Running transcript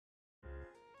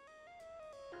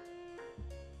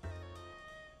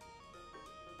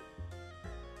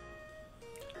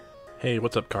Hey,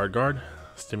 what's up, Card Guard?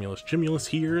 Stimulus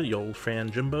here, the old fan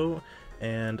Jimbo,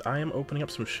 and I am opening up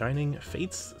some Shining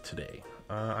Fates today.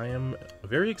 I am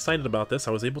very excited about this.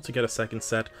 I was able to get a second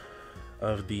set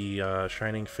of the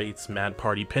Shining Fates Mad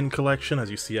Party pin collection.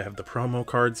 As you see, I have the promo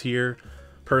cards here.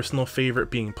 Personal favorite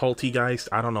being Poltegeist.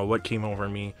 I don't know what came over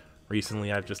me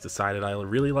recently. I've just decided I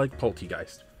really like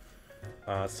Poltegeist.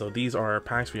 So these are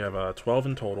packs. We have 12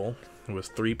 in total. It was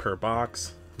 3 per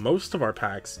box. Most of our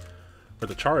packs for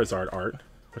the Charizard art,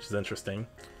 which is interesting.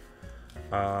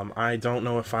 I don't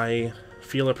know if I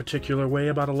feel a particular way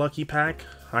about a lucky pack.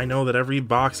 I know that every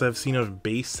box I've seen of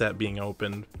base set being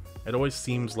opened, it always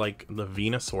seems like the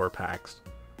Venusaur packs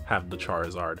have the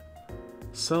Charizard.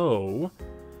 So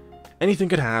anything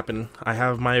could happen. I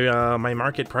have my my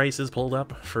market prices pulled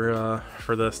up for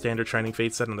the standard Shining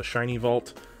Fate set and the Shiny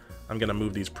Vault. I'm gonna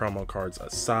move these promo cards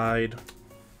aside.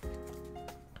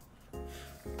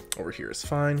 Over here is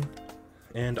fine.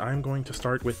 And I'm going to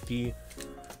start with the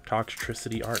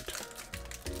Toxtricity art.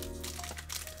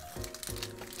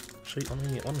 Actually,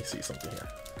 let me see something here.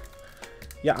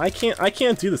 Yeah, I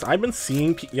can't do this. I've been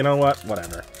seeing, you know what?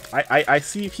 Whatever. I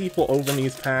see people open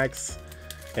these packs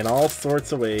in all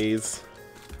sorts of ways.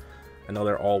 I know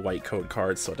they're all white code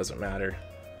cards, so it doesn't matter.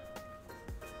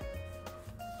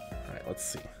 Alright, let's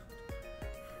see.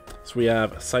 So we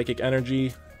have Psychic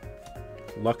Energy,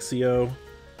 Luxio,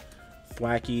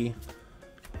 Thwackey,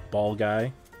 Ball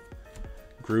Guy,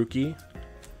 Grookey,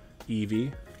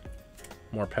 Eevee,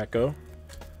 Morpeko,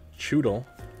 Choodle,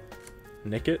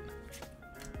 Nickit,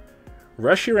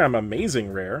 Reshiram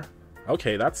Amazing Rare.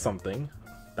 Okay, that's something.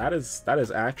 That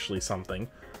is actually something.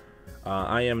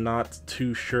 I am not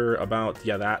too sure about.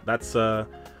 Yeah, that's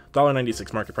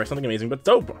 $1.96 market price. Something amazing, but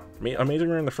dope. Amazing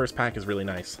Rare in the first pack is really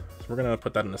nice. So we're gonna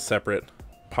put that in a separate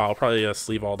pile. Probably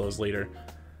sleeve all those later.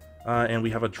 And we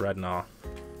have a Dreadnought.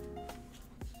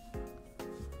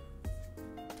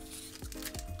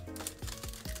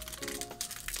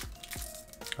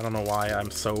 I don't know why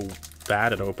I'm so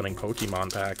bad at opening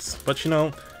Pokemon packs, but you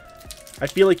know, I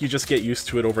feel like you just get used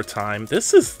to it over time.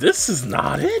 This is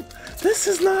not it. This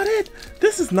is not it.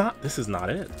 This is not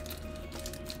it.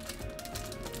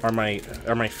 Are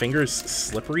my fingers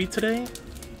slippery today? I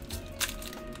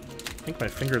think my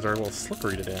fingers are a little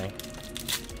slippery today.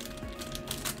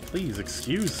 Please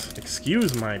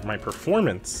excuse my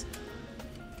performance.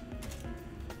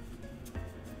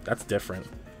 That's different.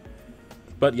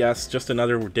 But yes, just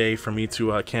another day for me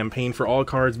to campaign for all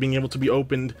cards being able to be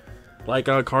opened, like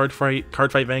Card Fight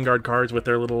Vanguard cards with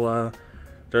their little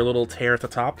tear at the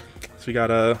top. So we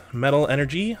got a Metal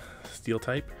Energy, Steel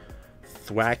type,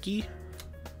 Thwackey,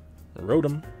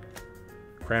 Rotom,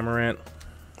 Cramorant,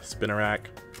 Spinarak,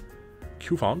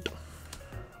 Cufant,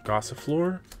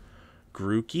 Gossifleur,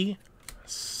 Grookey,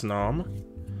 Snom,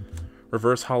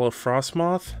 Reverse Hollow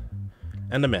Frostmoth,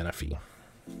 and a Manaphy.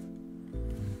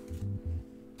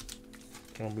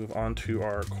 We'll move on to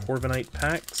our Corviknight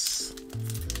packs.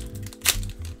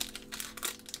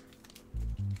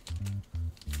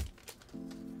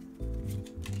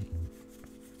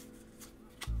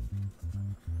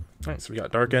 Alright, so we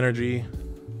got Dark Energy,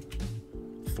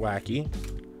 Thwackey,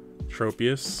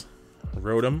 Tropius,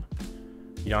 Rotom,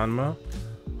 Yanma,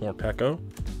 Morpeko,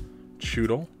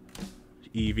 Choodle,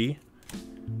 Eevee,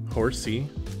 Horsey,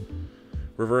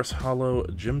 Reverse Hollow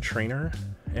Gym Trainer,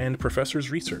 and Professor's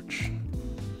Research.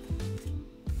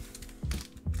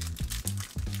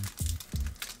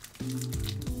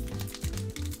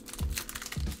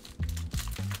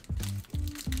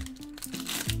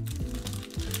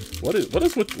 What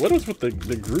is with the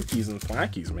Grookies and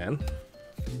Thwackies, man?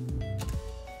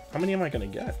 How many am I gonna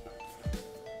get?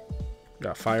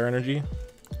 Got Fire Energy,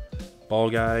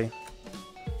 Ball Guy,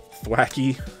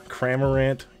 Thwackey,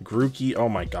 Cramorant, Grookey, oh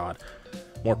my god,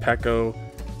 Morpeko,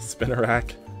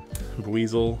 Spinarak,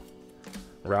 Buizel,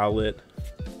 Rowlet.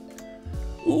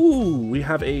 Ooh, we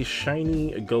have a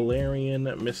shiny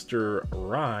Galarian Mr.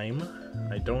 Rhyme.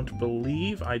 I don't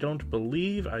believe.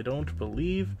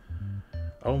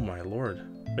 Oh my lord.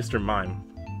 Mr. Mime.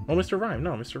 Oh, Mr. Rhyme.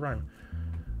 No, Mr. Rhyme.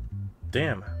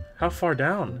 Damn. How far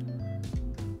down?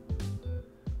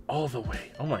 All the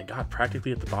way. Oh my god,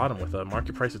 practically at the bottom with a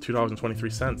market price of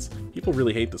 $2.23. People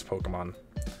really hate this Pokemon.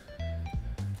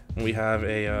 And we have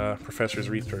a Professor's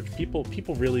Research. People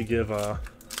really give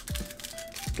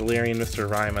Galarian Mr.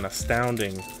 Rhyme an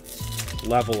astounding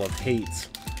level of hate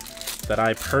that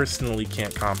I personally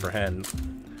can't comprehend.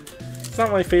 It's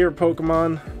not my favorite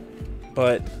Pokemon,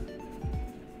 but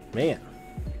man,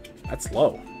 that's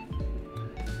low.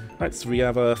 Alright, so we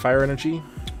have a Fire Energy,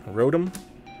 Rotom,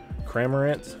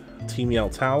 Cramorant, Team Yell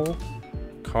Towel,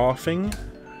 Coughing,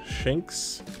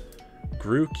 Shinx,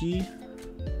 Grookey,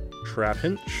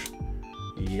 Trapinch,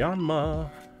 Yanma,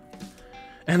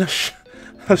 and a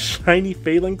shiny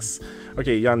Phalanx.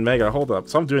 Okay, Yanmega, hold up.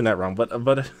 So I'm doing that wrong, but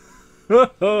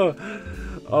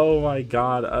oh my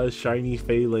god, a shiny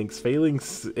Phalanx.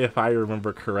 Phalanx, if I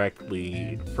remember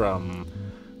correctly from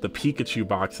the Pikachu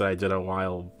box that I did a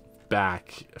while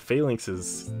back, Phalanx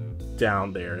is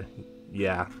down there.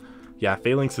 Yeah,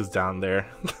 Phalanx is down there.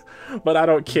 But I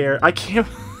don't care. I can't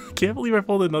believe I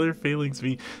pulled another Phalanx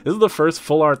V. This is the first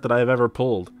full art that I've ever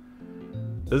pulled.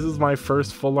 This is my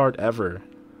first full art ever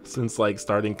since like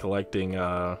starting collecting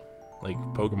like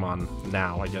Pokemon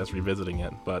now, I guess, revisiting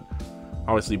it. But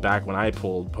obviously back when I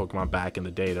pulled Pokemon back in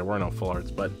the day, there were no full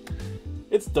arts, but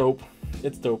it's dope.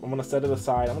 It's dope. I'm gonna set it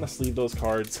aside. I'm gonna sleeve those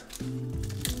cards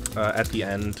at the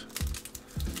end.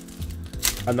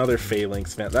 Another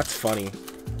Phalanx, man. That's funny.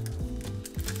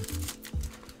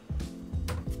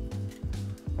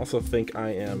 Also think I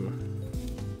am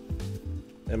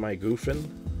I goofing?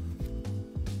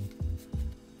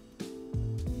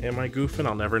 Am I goofing?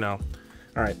 I'll never know.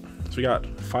 Alright, so we got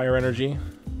Fire Energy,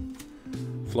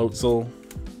 Floatzel,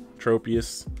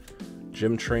 Tropius,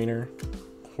 Gym Trainer,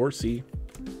 Horsey,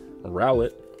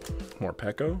 Rowlet,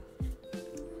 Morpeko,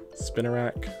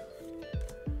 Spinarak,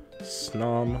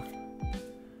 Snom,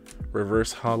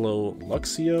 Reverse Hollow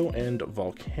Luxio, and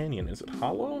Volcanion. Is it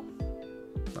hollow?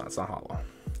 No, it's not hollow.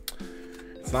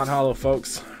 It's not hollow,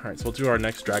 folks. Alright, so we'll do our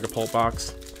next Dragapult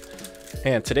box.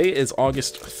 And today is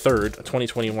August 3rd,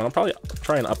 2021. I'll probably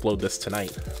try and upload this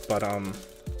tonight. But,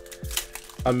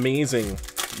 amazing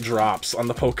drops on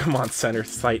the Pokemon Center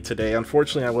site today.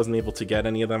 Unfortunately, I wasn't able to get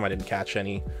any of them. I didn't catch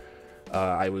any.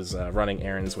 I was running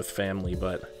errands with family,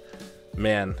 but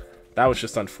man, that was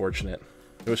just unfortunate.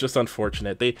 It was just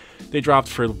unfortunate. They dropped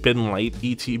Forbidden Light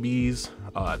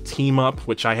ETBs, Team Up,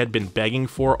 which I had been begging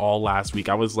for all last week.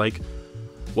 I was like,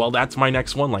 well, that's my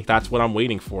next one. Like, that's what I'm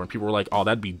waiting for. And people were like, oh,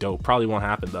 that'd be dope. Probably won't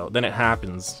happen, though. Then it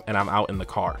happens, and I'm out in the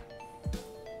car.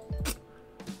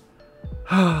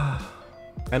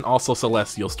 And also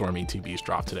Celestial Storm ETBs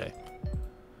dropped today.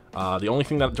 The only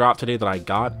thing that dropped today that I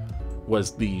got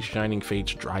was the Shining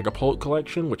Fates Dragapult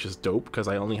collection, which is dope because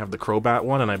I only have the Crobat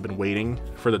one, and I've been waiting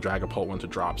for the Dragapult one to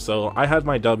drop. So I had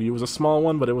my W. It was a small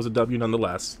one, but it was a W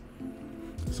nonetheless.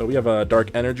 So we have a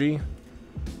Dark Energy,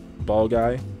 Ball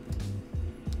Guy.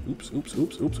 Oops.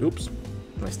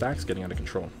 My stack's getting out of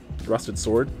control. Rusted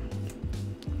Sword,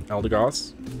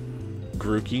 Eldegoss,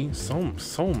 Grookey,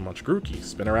 so much Grookey,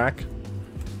 Spinarak,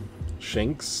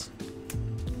 Shinx,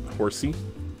 Horsey,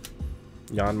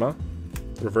 Yanma,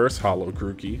 Reverse Hollow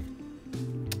Grookey,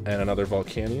 and another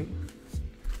Volcanion.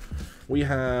 We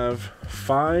have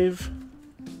 5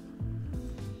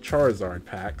 Charizard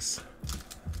packs.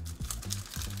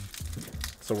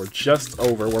 So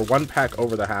we're 1 pack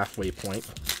over the halfway point.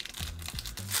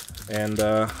 And,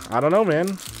 I don't know, man.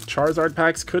 Charizard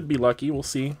packs could be lucky. We'll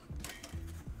see.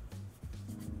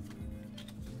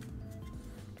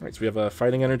 Alright, so we have a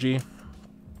Fighting Energy,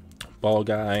 Ball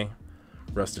Guy,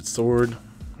 Rusted Sword,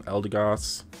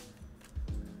 Eldegoss,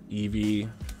 Eevee,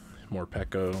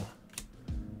 Morpeko,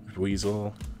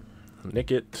 Weasel,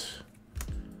 Nickit,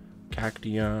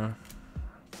 Cactia,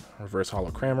 Reverse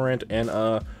Hollow Cramorant, and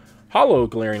a Hollow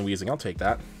Galarian Weezing. I'll take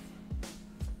that.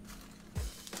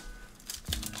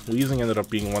 Weezing ended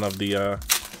up being one of the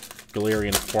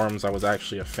Galarian forms I was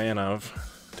actually a fan of.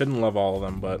 Didn't love all of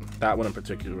them, but that one in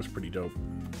particular was pretty dope.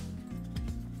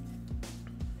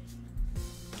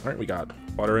 Alright, we got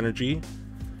Water Energy,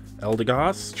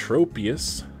 Eldegoss,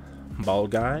 Tropius, Ball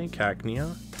Guy,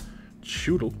 Cacnea,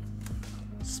 Choodle,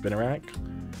 Spinarak,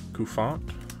 Cufant,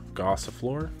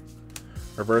 Gossifleur,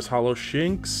 Reverse Hollow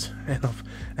Shinx,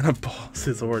 and a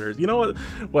Boss's Orders. You know what?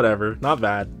 Whatever. Not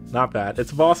bad. Not bad.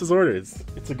 It's Boss's Orders.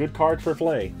 It's a good card for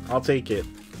play. I'll take it.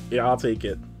 Yeah, I'll take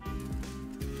it.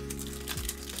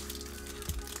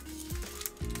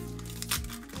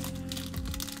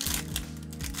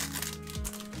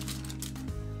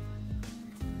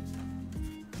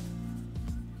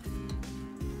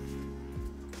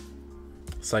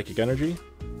 Psychic Energy,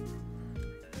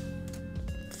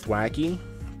 Thwackey,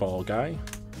 Ball Guy,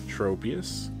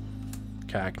 Tropius,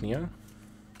 Cacnea,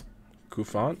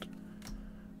 Cufant,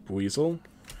 Weasel,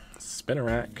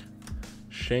 Spinarak,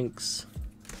 Shinx,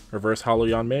 Reverse Hollow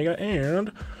Yanmega,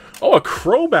 and oh, a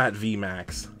Crobat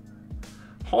VMAX.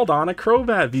 Hold on, a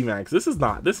Crobat VMAX. This is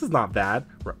not bad,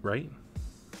 right?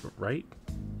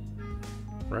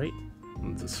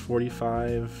 This is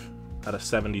 45 out of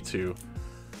 72.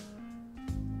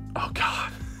 Oh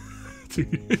god.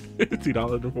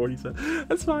 $2.40.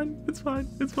 That's fine. It's fine.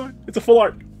 It's fine. It's a full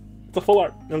art. It's a full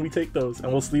art. And we take those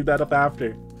and we'll sleeve that up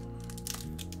after.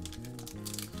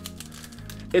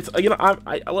 it's, you know,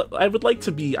 I would like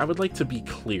to be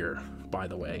clear, by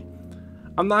the way.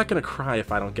 I'm not gonna cry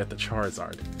if I don't get the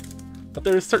Charizard, but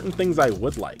there are certain things I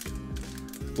would like.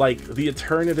 Like, the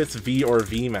Eternatus V or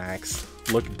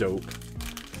VMAX look dope.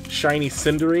 Shiny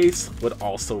Cinderace would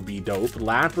also be dope.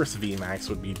 Lapras VMAX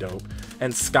would be dope.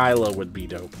 And Skyla would be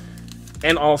dope.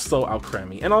 And also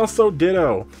Alcremie. And also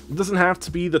Ditto. It doesn't have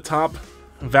to be the top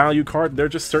value card. There are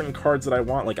just certain cards that I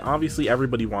want. Like, obviously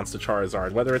everybody wants the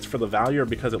Charizard, whether it's for the value or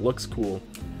because it looks cool.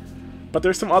 But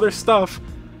there's some other stuff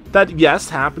that, yes,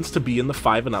 happens to be in the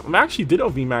 5 and up. Actually, Ditto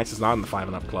VMAX is not in the 5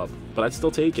 and up club, but I'd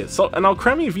still take it. So, and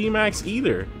Alcremie VMAX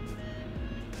either.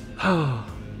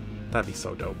 That'd be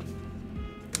so dope.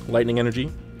 Lightning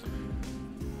Energy.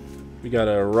 We got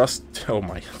a Rust. Oh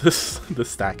my, this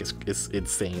stack is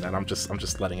insane, and I'm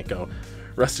just letting it go.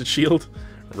 Rusted Shield,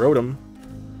 Rotom,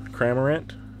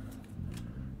 Cramorant,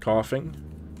 Coughing,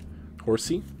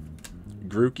 Horsey,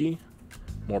 Grookey,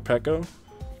 Morpeko,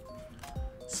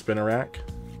 Spinarak,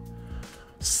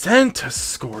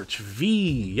 Centiskorch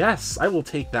V. Yes, I will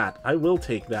take that. I will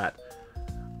take that.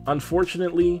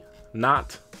 Unfortunately,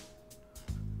 not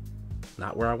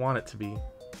where I want it to be.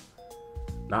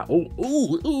 Not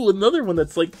another one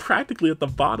that's like practically at the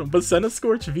bottom. But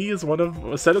Centiskorch V is one of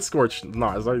Centiskorch.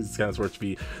 No, it's not Centiskorch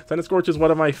V. Centiskorch is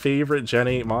one of my favorite Gen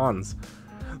 8 Mons.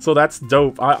 So that's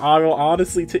dope. I will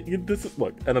honestly take this.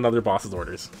 Look, and another boss's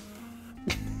orders.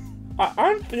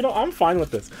 I'm fine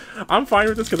with this. I'm fine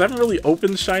with this because I haven't really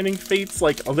opened Shining Fates.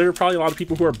 Like, there are probably a lot of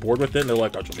people who are bored with it and they're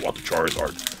like, I just want the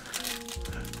Charizard.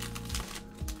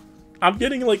 I'm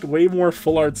getting like way more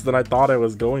full arts than I thought I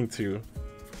was going to.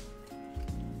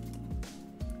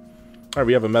 Alright,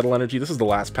 we have a Metal Energy. This is the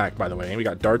last pack, by the way. We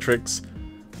got Dartrix,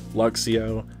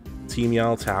 Luxio, Team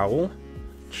Towel,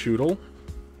 Choodle,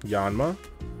 Yanma,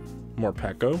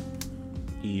 Morpeko,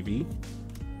 Eevee,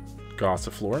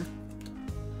 Gossiflor.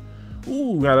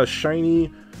 Ooh, got a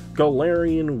shiny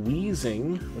Galarian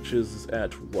Weezing, which is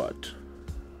at what?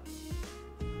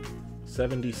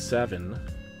 77.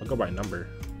 I'll go by number.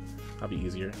 That'll be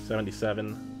easier.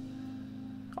 77.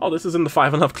 Oh, this is in the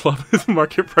 5 and up club.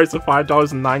 Market price of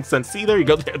 $5.09. See, there you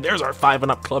go. There's our 5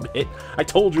 and up club hit. I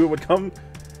told you it would come.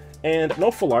 And no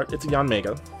full art. It's a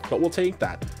Yanmega, but we'll take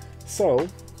that. So,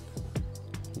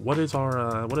 what is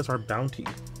our bounty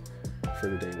for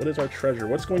the day? What is our treasure?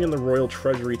 What's going in the Royal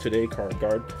Treasury today, Card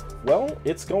Guard? Well,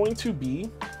 it's going to be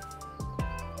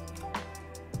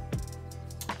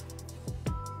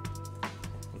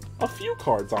a few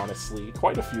cards, honestly.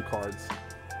 Quite a few cards.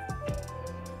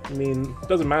 I mean, it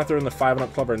doesn't matter in the 5 and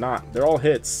up club or not. They're all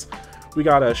hits. We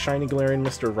got a Shiny Galarian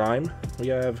Mr. Rhyme. We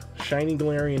have Shiny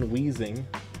Galarian Weezing.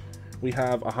 We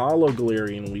have a Holo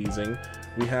Galarian Weezing.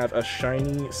 We have a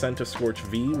Shiny Centiskorch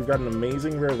V. We've got an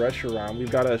amazing rare Reshiram. We've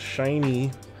got a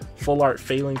Shiny Full Art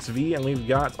Phalanx V. And we've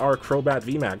got our Crobat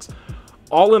VMAX.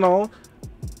 All in all,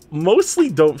 mostly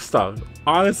dope stuff.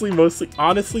 Honestly,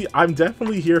 I'm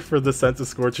definitely here for the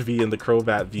Centiskorch V and the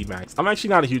Crobat VMAX. I'm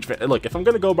actually not a huge fan. Look, if I'm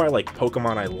gonna go by like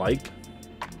Pokemon I like,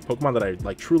 Pokemon that I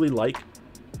like truly like,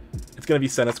 it's gonna be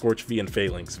Centiskorch V and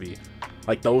Phalanx V.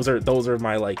 Like those are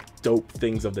my like dope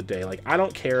things of the day. Like I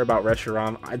don't care about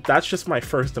Reshiram. That's just my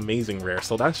first amazing rare,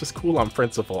 so that's just cool on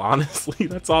principle. Honestly,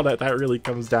 that's all that really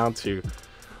comes down to.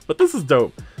 But this is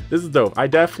dope. This is dope. I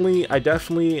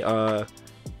definitely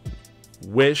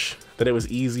wish that it was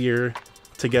easier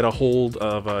to get a hold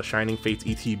of Shining Fates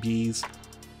ETBs.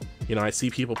 You know, I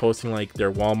see people posting like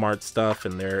their Walmart stuff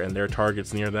and their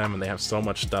Targets near them, and they have so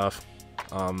much stuff.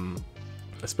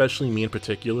 Especially me in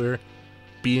particular,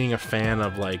 being a fan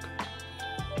of like,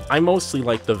 I mostly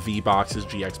like the V boxes,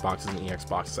 GX boxes, and EX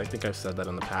boxes. I think I've said that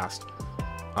in the past.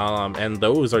 And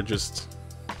those are just,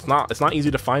 it's not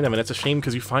easy to find them, and it's a shame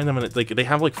because you find them and it's like they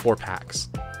have like 4 packs.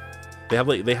 They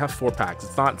have 4 packs.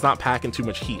 It's not packing too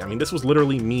much heat. I mean, this was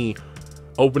literally me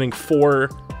opening 4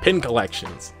 pin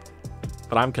collections.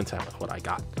 But I'm content with what I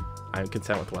got. I'm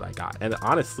content with what I got. And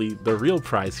honestly, the real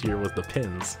prize here was the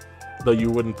pins. Though you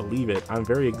wouldn't believe it, I'm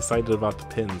very excited about the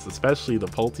pins, especially the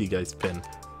Poltegeist pin.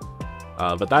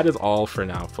 But that is all for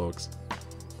now, folks.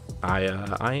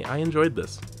 I enjoyed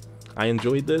this. I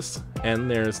enjoyed this, and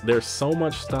there's so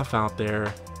much stuff out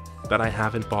there that I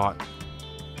haven't bought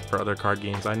for other card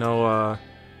games. I know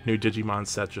new Digimon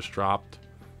set just dropped.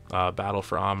 Battle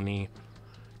for Omni.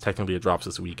 Technically it drops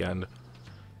this weekend.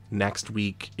 Next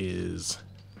week is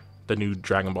the new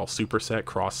Dragon Ball Super set,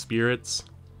 Cross Spirits.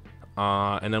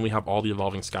 And then we have all the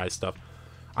Evolving Skies stuff.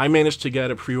 I managed to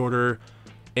get a pre-order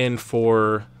in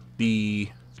for the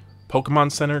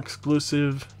Pokemon Center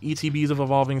exclusive ETBs of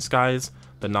Evolving Skies,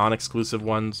 the non-exclusive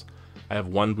ones. I have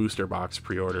 1 booster box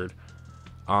pre-ordered.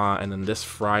 And then this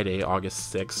Friday,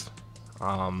 August 6th,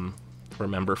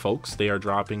 Remember, folks, they are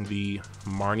dropping the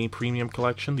Marnie Premium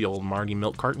Collection, the old Marnie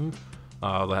milk carton,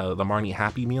 the Marnie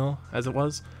Happy Meal, as it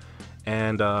was,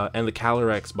 and the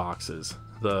Calyrex boxes,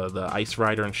 the Ice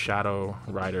Rider and Shadow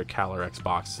Rider Calyrex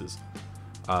boxes.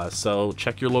 So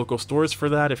check your local stores for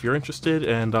that if you're interested,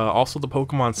 and also the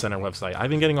Pokemon Center website. I've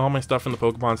been getting all my stuff from the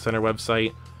Pokemon Center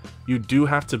website. You do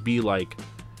have to be like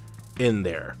in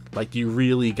there, like you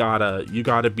really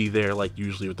gotta be there, like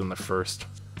usually within the first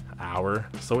hour.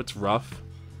 So it's rough.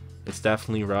 It's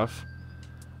definitely rough.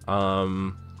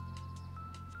 I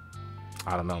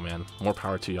don't know, man. More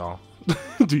power to y'all.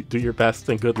 do your best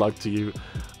and good luck to you.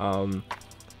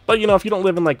 But you know, if you don't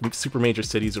live in like super major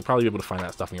cities, you'll probably be able to find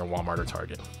that stuff in your Walmart or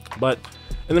Target. But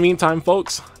in the meantime,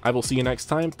 folks, I will see you next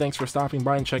time. Thanks for stopping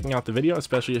by and checking out the video,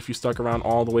 especially if you stuck around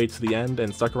all the way to the end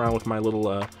and stuck around with my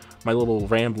little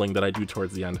rambling that I do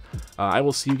towards the end. I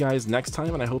will see you guys next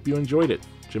time, and I hope you enjoyed it.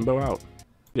 Jimbo out.